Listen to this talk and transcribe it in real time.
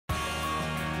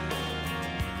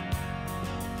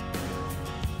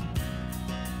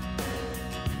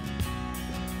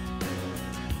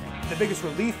biggest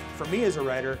relief for me as a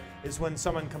writer is when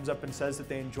someone comes up and says that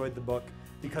they enjoyed the book,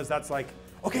 because that's like,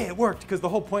 okay, it worked, because the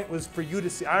whole point was for you to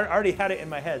see. I already had it in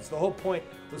my head, so the whole point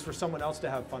was for someone else to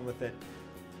have fun with it.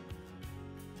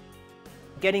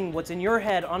 Getting what's in your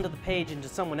head onto the page into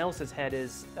someone else's head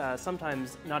is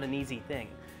sometimes not an easy thing.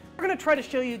 We're going to try to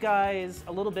show you guys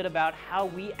a little bit about how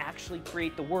we actually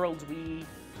create the worlds we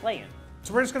play in.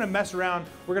 So we're just going to mess around.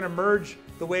 We're going to merge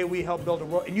the way we help build a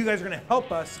world, and you guys are going to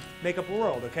help us make up a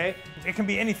world, okay? It can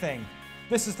be anything.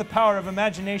 This is the power of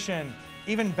imagination.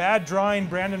 Even bad drawing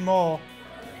Brandon Mull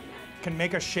can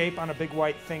make a shape on a big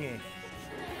white thingy.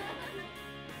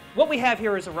 What we have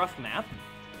here is a rough map.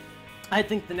 I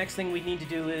think the next thing we need to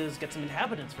do is get some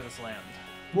inhabitants for this land.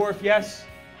 Dwarf, yes.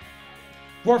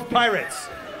 Dwarf pirates.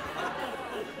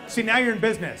 See, now you're in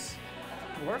business.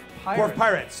 Dwarf pirates? Dwarf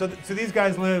pirates. So these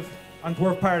guys live on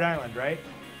Dwarf Pirate Island, right?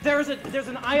 There's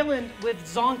an island with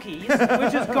zonkies,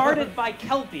 which is guarded by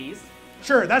kelpies.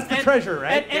 Sure, that's the treasure,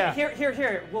 right? And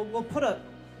here. We'll put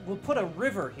a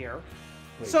river here.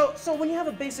 Please. So when you have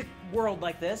a basic world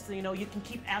like this, you know, you can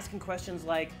keep asking questions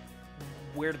like,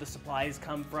 where do the supplies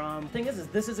come from? The thing is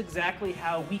this is exactly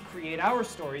how we create our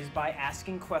stories, by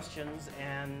asking questions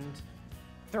and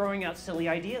throwing out silly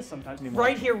ideas sometimes.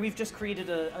 Right here, we've just created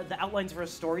the outlines for a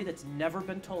story that's never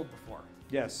been told before.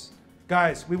 Yes.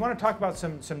 Guys, we want to talk about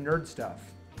some nerd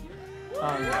stuff.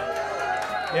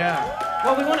 Yeah.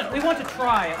 Well, we want to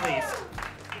try, at least.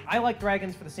 I like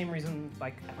dragons for the same reason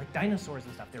like dinosaurs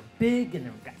and stuff. They're big, and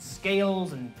they've got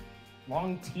scales and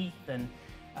long teeth, and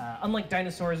unlike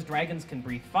dinosaurs, dragons can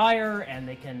breathe fire, and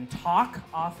they can talk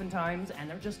oftentimes, and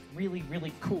they're just really,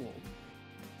 really cool.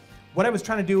 What I was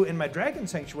trying to do in my Dragon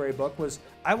Sanctuary book was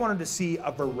I wanted to see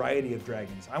a variety of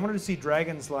dragons. I wanted to see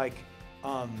dragons like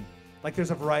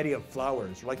there's a variety of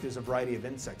flowers, or like there's a variety of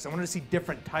insects. I wanted to see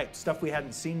different types, stuff we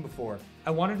hadn't seen before. I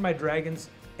wanted my dragons,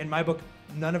 in my book,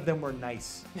 none of them were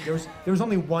nice. There was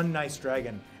only one nice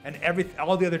dragon, and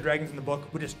all the other dragons in the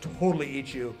book would just totally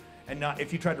eat you, and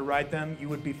if you tried to ride them, you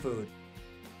would be food.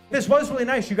 This was really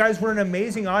nice. You guys were an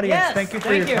amazing audience. Yes, thank you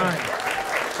for your time.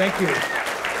 Thank you.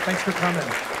 Thanks for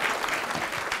coming.